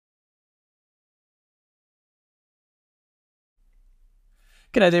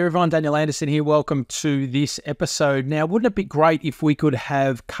G'day there everyone, Daniel Anderson here. Welcome to this episode. Now, wouldn't it be great if we could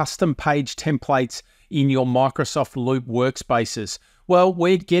have custom page templates in your Microsoft Loop workspaces? Well,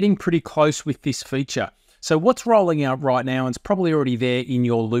 we're getting pretty close with this feature. So what's rolling out right now, and it's probably already there in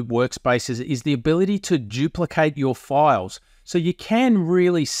your Loop workspaces, is the ability to duplicate your files. So you can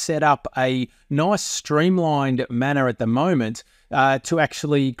really set up a nice streamlined manner at the moment to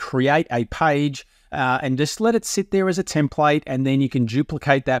actually create a page and just let it sit there as a template, and then you can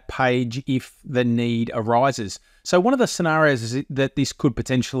duplicate that page if the need arises. So one of the scenarios that this could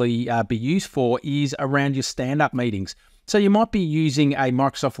potentially be used for is around your stand-up meetings. So you might be using a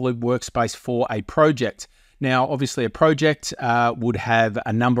Microsoft Loop workspace for a project. Now, obviously a project would have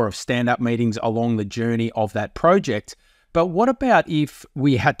a number of stand-up meetings along the journey of that project. But what about if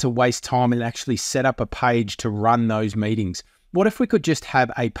we had to waste time and actually set up a page to run those meetings? What if we could just have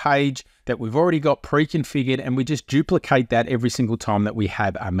a page that we've already got pre-configured and we just duplicate that every single time that we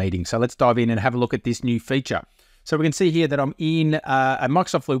have a meeting? So let's dive in and have a look at this new feature. So we can see here that I'm in a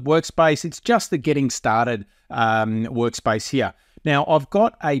Microsoft Loop workspace. It's just the getting started workspace here. Now I've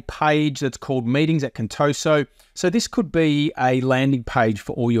got a page that's called Meetings at Contoso. So this could be a landing page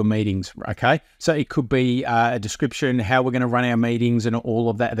for all your meetings, okay? So it could be a description, how we're gonna run our meetings and all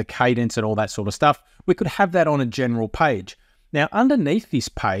of that, the cadence and all that sort of stuff. We could have that on a general page. Now, underneath this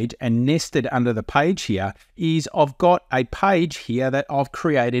page and nested under the page here is I've got a page here that I've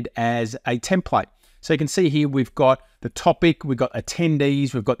created as a template. So you can see here we've got the topic, we've got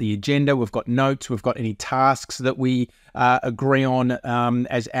attendees, we've got the agenda, we've got notes, we've got any tasks that we agree on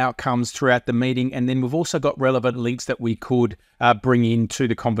as outcomes throughout the meeting. And then we've also got relevant links that we could bring into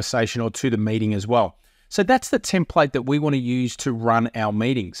the conversation or to the meeting as well. So that's the template that we want to use to run our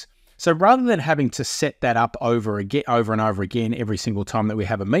meetings. So rather than having to set that up over and over again every single time that we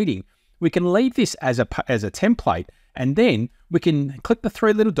have a meeting, we can leave this as a template, and then we can click the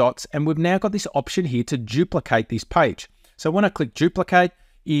three little dots, and we've now got this option here to duplicate this page. So when I click duplicate,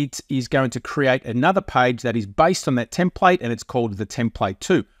 it is going to create another page that is based on that template, and it's called the template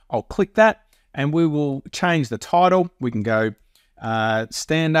 2. I'll click that, and we will change the title. We can go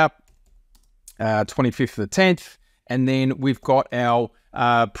stand up 25th of the 10th, and then we've got our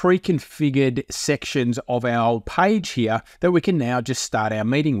pre-configured sections of our page here that we can now just start our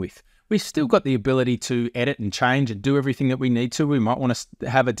meeting with. We've still got the ability to edit and change and do everything that we need to. We might want to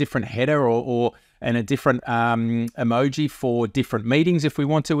have a different header and a different emoji for different meetings if we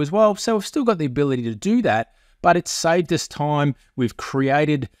want to as well. So we've still got the ability to do that, but it's saved us time. We've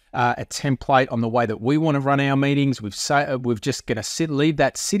created a template on the way that we want to run our meetings. We've just going to leave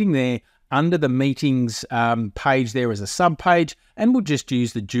that sitting there under the meetings page there as a sub-page, and we'll just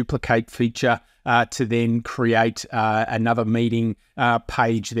use the duplicate feature to then create another meeting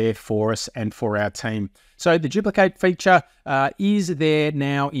page there for us and for our team. So the duplicate feature is there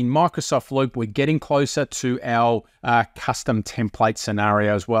now in Microsoft Loop. We're getting closer to our custom template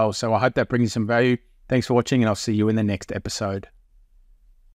scenario as well. So I hope that brings some value. Thanks for watching, and I'll see you in the next episode.